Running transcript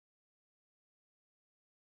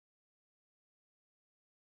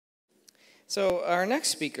So our next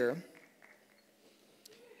speaker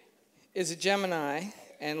is a Gemini,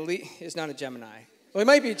 and is not a Gemini. Well, he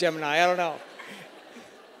might be a Gemini, I don't know.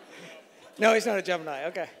 No, he's not a Gemini,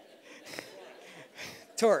 okay.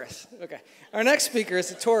 Taurus, okay. Our next speaker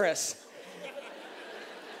is a Taurus.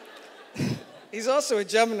 He's also a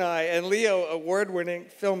Gemini and Leo award-winning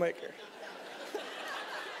filmmaker.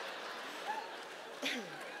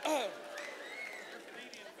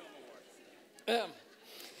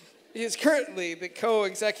 He is currently the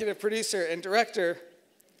co-executive producer and director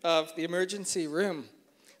of The Emergency Room.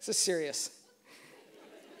 This is serious.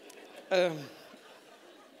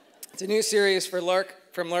 It's a new series from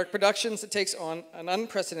Lark Productions that takes on an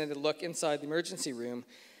unprecedented look inside the emergency room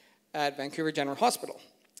at Vancouver General Hospital,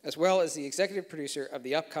 as well as the executive producer of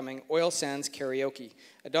the upcoming Oil Sands Karaoke,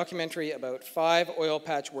 a documentary about 5 oil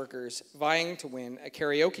patch workers vying to win a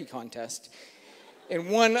karaoke contest in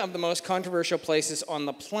one of the most controversial places on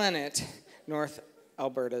the planet, North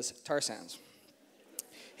Alberta's tar sands.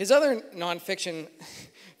 His other nonfiction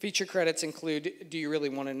feature credits include Do You Really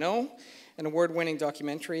Want to Know?, an award-winning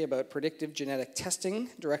documentary about predictive genetic testing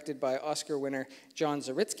directed by Oscar winner John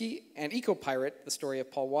Zaritsky, and Eco-Pirate, the story of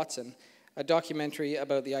Paul Watson, a documentary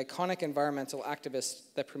about the iconic environmental activist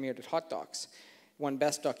that premiered at Hot Docs, won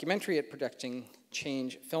Best Documentary at Projecting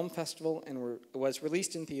Change Film Festival, and was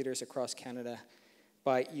released in theaters across Canada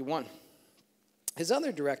by E1. His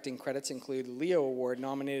other directing credits include Leo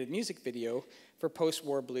Award-nominated music video for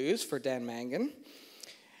Post-War Blues for Dan Mangan,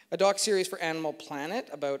 a doc-series for Animal Planet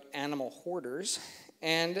about animal hoarders,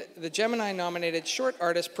 and the Gemini-nominated short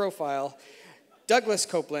artist profile, Douglas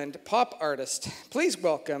Copeland, pop artist. Please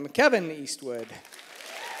welcome Kevin Eastwood.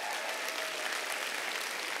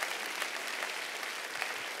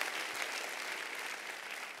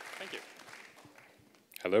 Thank you.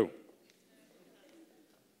 Hello.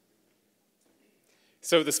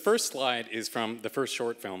 So this first slide is from the first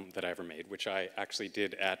short film that I ever made, which I actually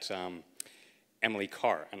did at Emily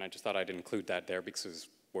Carr, and I just thought I'd include that there because it was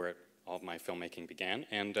where all of my filmmaking began,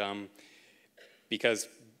 and because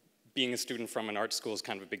being a student from an art school is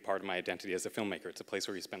kind of a big part of my identity as a filmmaker. It's a place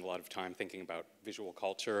where you spend a lot of time thinking about visual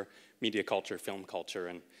culture, media culture, film culture,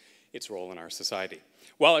 and its role in our society.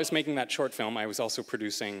 While I was making that short film, I was also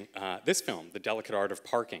producing this film, The Delicate Art of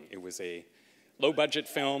Parking. It was a low-budget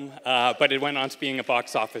film, but it went on to being a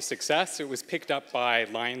box office success. It was picked up by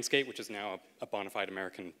Lionsgate, which is now a bona fide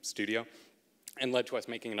American studio, and led to us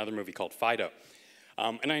making another movie called Fido.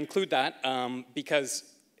 And I include that because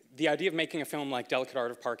the idea of making a film like Delicate Art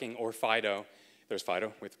of Parking or Fido, there's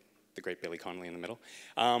Fido with the great Billy Connolly in the middle,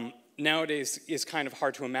 nowadays is kind of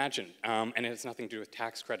hard to imagine, and it has nothing to do with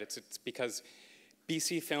tax credits. It's because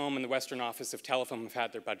BC Film and the Western Office of Telefilm have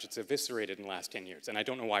had their budgets eviscerated in the last 10 years, and I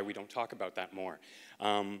don't know why we don't talk about that more.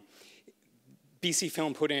 BC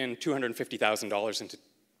Film put in $250,000 into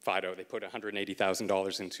Fido. They put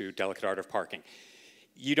 $180,000 into Delicate Art of Parking.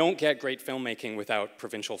 You don't get great filmmaking without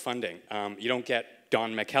provincial funding. You don't get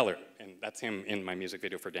Don McKellar, and that's him in my music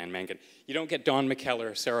video for Dan Mangan. You don't get Don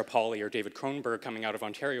McKellar, Sarah Polley, or David Cronenberg coming out of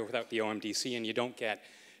Ontario without the OMDC, and you don't get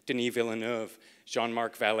Denis Villeneuve,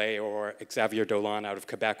 Jean-Marc Vallée, or Xavier Dolan out of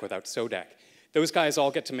Quebec without Sodak. Those guys all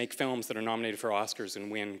get to make films that are nominated for Oscars and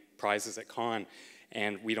win prizes at Cannes,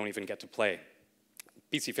 and we don't even get to play.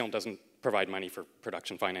 BC Film doesn't provide money for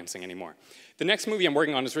production financing anymore. The next movie I'm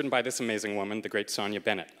working on is written by this amazing woman, the great Sonia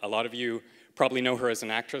Bennett. A lot of you probably know her as an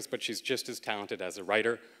actress, but she's just as talented as a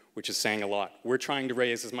writer, which is saying a lot. We're trying to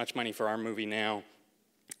raise as much money for our movie now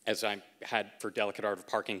as I had for Delicate Art of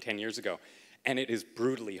Parking 10 years ago, and it is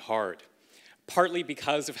brutally hard. Partly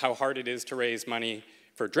because of how hard it is to raise money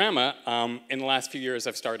for drama, in the last few years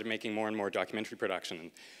I've started making more and more documentary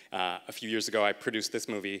production. A few years ago I produced this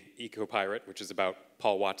movie, Eco-Pirate, which is about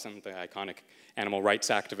Paul Watson, the iconic animal rights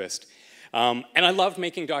activist. And I love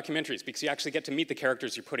making documentaries because you actually get to meet the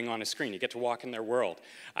characters you're putting on a screen. You get to walk in their world.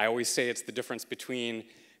 I always say it's the difference between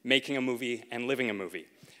making a movie and living a movie.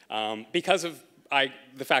 Because of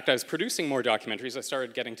the fact I was producing more documentaries, I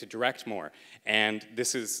started getting to direct more. And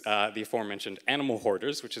this is the aforementioned Animal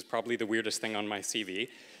Hoarders, which is probably the weirdest thing on my CV,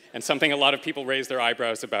 and something a lot of people raise their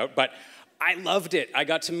eyebrows about. But I loved it. I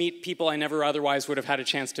got to meet people I never otherwise would have had a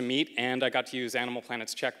chance to meet, and I got to use Animal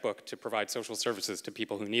Planet's checkbook to provide social services to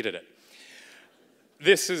people who needed it.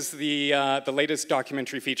 This is the latest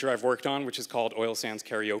documentary feature I've worked on, which is called Oil Sands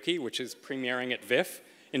Karaoke, which is premiering at VIFF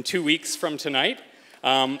in 2 weeks from tonight.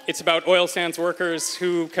 It's about oil sands workers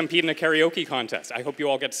who compete in a karaoke contest. I hope you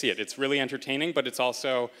all get to see it. It's really entertaining, but it's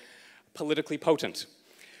also politically potent.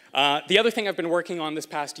 The other thing I've been working on this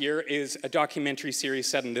past year is a documentary series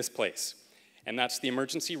set in this place, and that's the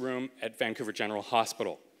emergency room at Vancouver General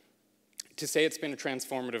Hospital. To say it's been a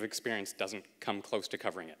transformative experience doesn't come close to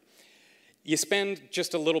covering it. You spend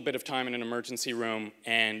just a little bit of time in an emergency room,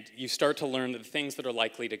 and you start to learn that the things that are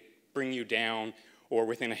likely to bring you down or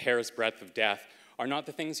within a hair's breadth of death are not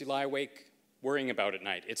the things you lie awake worrying about at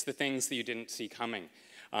night. It's the things that you didn't see coming.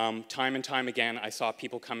 Time and time again, I saw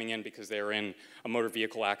people coming in because they were in a motor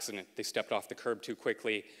vehicle accident. They stepped off the curb too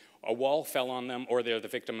quickly, a wall fell on them, or they're the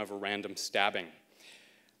victim of a random stabbing.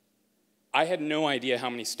 I had no idea how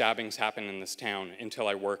many stabbings happen in this town until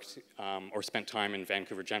I worked or spent time in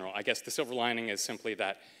Vancouver General. I guess the silver lining is simply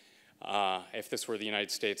that if this were the United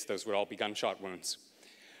States, those would all be gunshot wounds.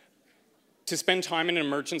 To spend time in an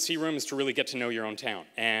emergency room is to really get to know your own town.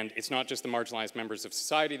 And it's not just the marginalized members of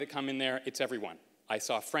society that come in there, it's everyone. I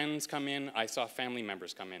saw friends come in, I saw family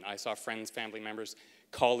members come in, I saw friends, family members,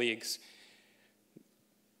 colleagues,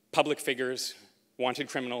 public figures, wanted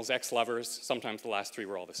criminals, ex-lovers. Sometimes the last three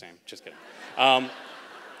were all the same, just kidding.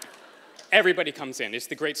 Everybody comes in, it's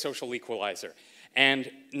the great social equalizer.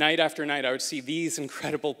 And night after night, I would see these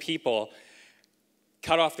incredible people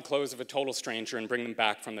cut off the clothes of a total stranger and bring them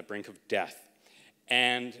back from the brink of death.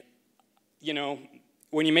 And, you know,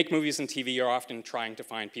 when you make movies and TV, you're often trying to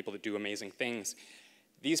find people that do amazing things.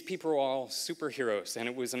 These people are all superheroes, and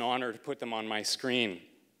it was an honor to put them on my screen.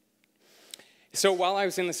 So while I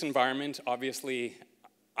was in this environment, obviously,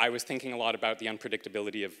 I was thinking a lot about the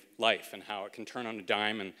unpredictability of life and how it can turn on a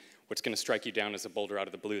dime and what's going to strike you down as a boulder out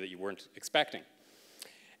of the blue that you weren't expecting.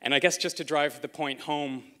 And I guess just to drive the point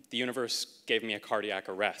home, the universe gave me a cardiac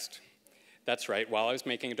arrest. That's right, while I was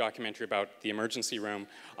making a documentary about the emergency room,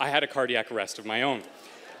 I had a cardiac arrest of my own.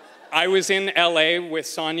 I was in LA with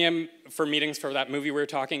Sonia for meetings for that movie we were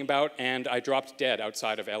talking about, and I dropped dead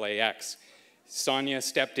outside of LAX. Sonia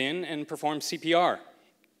stepped in and performed CPR.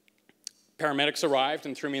 Paramedics arrived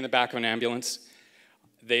and threw me in the back of an ambulance.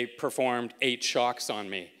 They performed 8 shocks on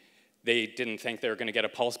me. They didn't think they were going to get a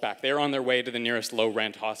pulse back. They were on their way to the nearest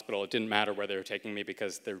low-rent hospital. It didn't matter where they were taking me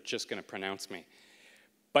because they're just going to pronounce me.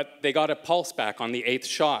 But they got a pulse back on the 8th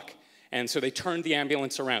shock, and so they turned the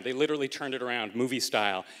ambulance around. They literally turned it around, movie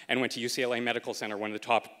style, and went to UCLA Medical Center, one of the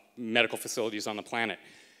top medical facilities on the planet.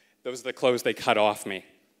 Those are the clothes they cut off me.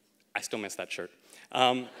 I still miss that shirt.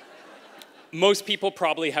 Most people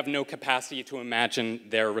probably have no capacity to imagine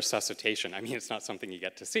their resuscitation. I mean, it's not something you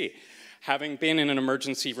get to see. Having been in an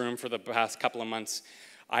emergency room for the past couple of months,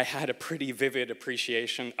 I had a pretty vivid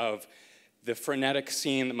appreciation of the frenetic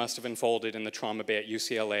scene that must have unfolded in the trauma bay at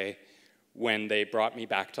UCLA when they brought me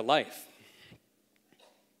back to life.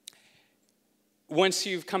 Once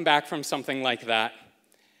you've come back from something like that,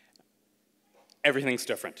 everything's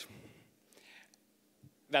different.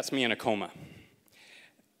 That's me in a coma.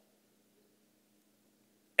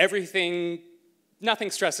 Nothing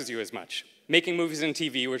stresses you as much. Making movies and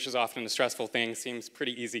TV, which is often a stressful thing, seems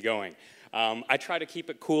pretty easygoing. I try to keep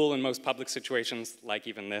it cool in most public situations, like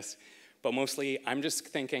even this, but mostly I'm just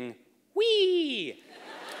thinking, wee,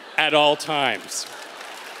 at all times.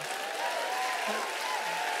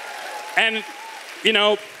 And, you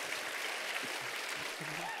know,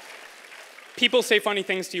 people say funny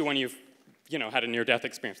things to you when you've had a near-death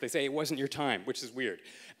experience. They say, it wasn't your time, which is weird.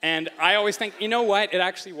 And I always think, you know what? It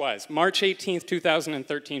actually was. March 18th,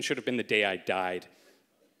 2013 should have been the day I died.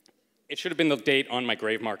 It should have been the date on my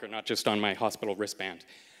grave marker, not just on my hospital wristband.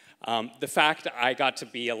 The fact that I got to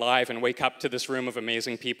be alive and wake up to this room of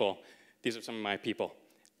amazing people, these are some of my people,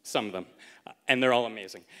 some of them, and they're all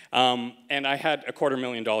amazing. And I had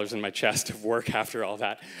 $250,000 in my chest of work after all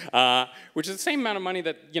that, which is the same amount of money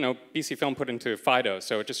that BC Film put into Fido,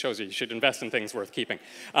 so it just shows you should invest in things worth keeping.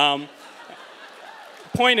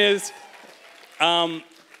 Point is,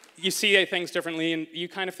 you see things differently, and you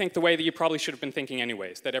kind of think the way that you probably should have been thinking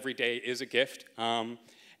anyways, that every day is a gift, and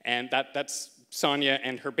that's Sonia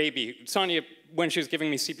and her baby. Sonia, when she was giving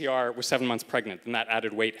me CPR, was 7 months pregnant, and that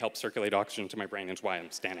added weight helped circulate oxygen to my brain, and that's why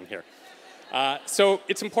I'm standing here. So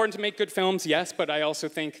it's important to make good films, yes, but I also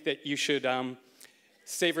think that you should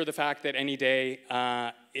savor the fact that any day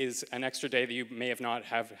is an extra day that you may have not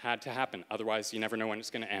have had to happen. Otherwise, you never know when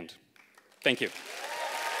it's going to end. Thank you.